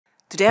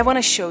Today I want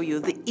to show you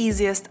the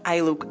easiest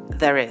eye look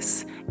there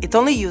is. It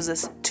only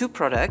uses two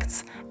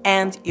products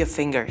and your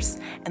fingers.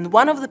 And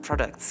one of the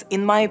products,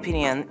 in my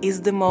opinion, is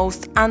the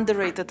most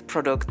underrated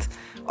product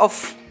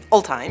of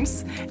all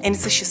times, and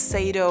it's a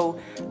Shiseido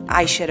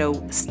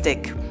eyeshadow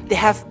stick. They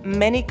have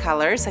many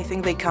colors. I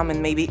think they come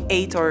in maybe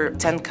 8 or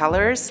 10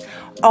 colors,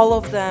 all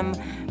of them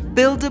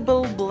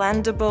buildable,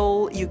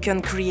 blendable. You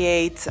can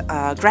create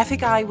a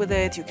graphic eye with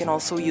it. You can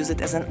also use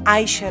it as an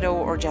eyeshadow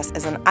or just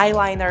as an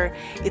eyeliner.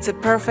 It's a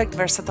perfect,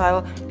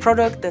 versatile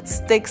product that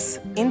sticks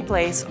in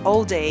place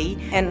all day,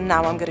 and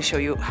now I'm gonna show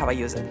you how I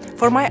use it.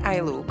 For my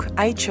eye look,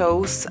 I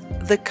chose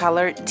the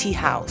color Tea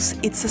House.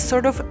 It's a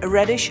sort of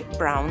reddish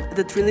brown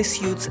that really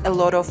suits a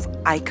lot of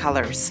eye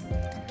colors.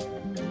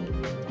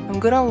 I'm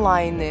gonna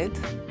line it.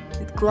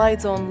 It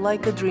glides on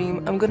like a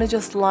dream. I'm gonna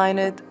just line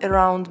it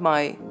around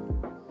my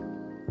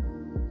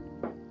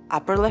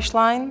upper lash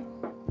line,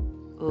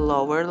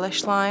 lower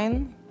lash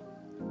line,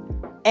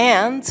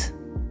 and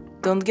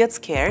don't get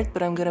scared,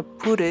 but I'm gonna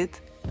put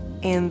it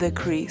in the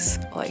crease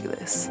like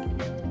this.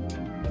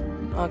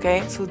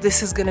 Okay, so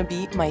this is gonna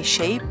be my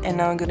shape, and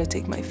now I'm gonna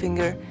take my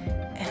finger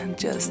and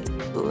just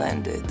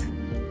blend it.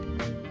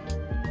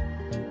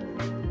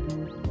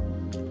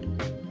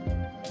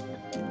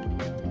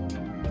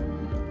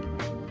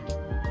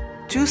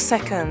 Two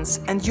seconds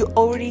and you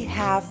already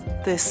have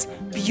this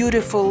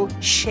beautiful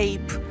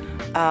shape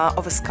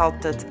of a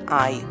sculpted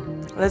eye.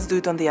 Let's do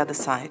it on the other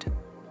side.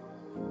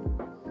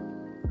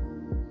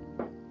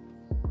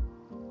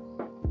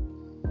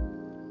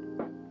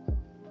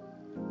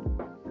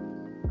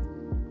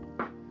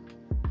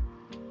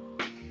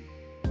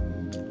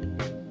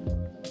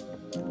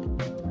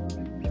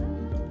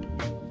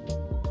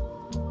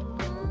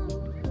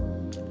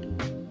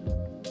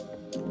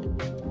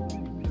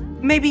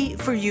 Maybe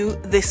for you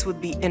this would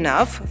be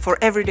enough for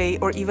every day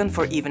or even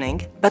for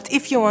evening, but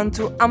if you want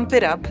to amp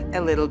it up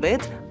a little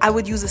bit, I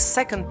would use a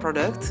second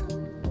product,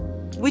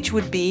 which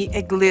would be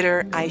a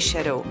glitter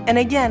eyeshadow. And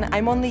again,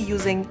 I'm only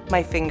using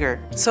my finger.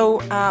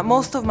 So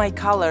most of my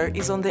color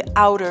is on the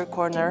outer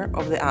corner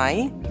of the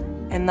eye,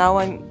 and now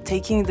I'm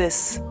taking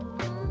this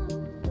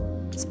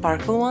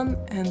sparkle one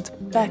and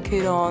pack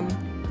it on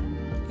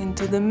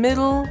into the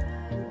middle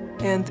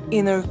and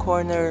inner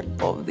corner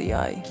of the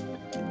eye.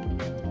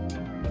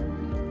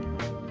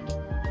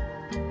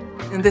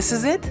 And this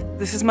is it.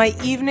 This is my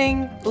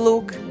evening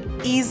look,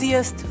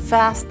 easiest,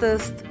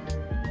 fastest,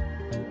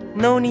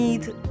 no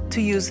need to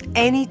use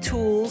any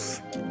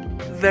tools,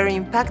 very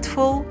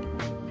impactful,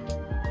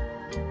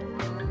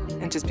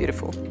 and just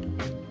beautiful.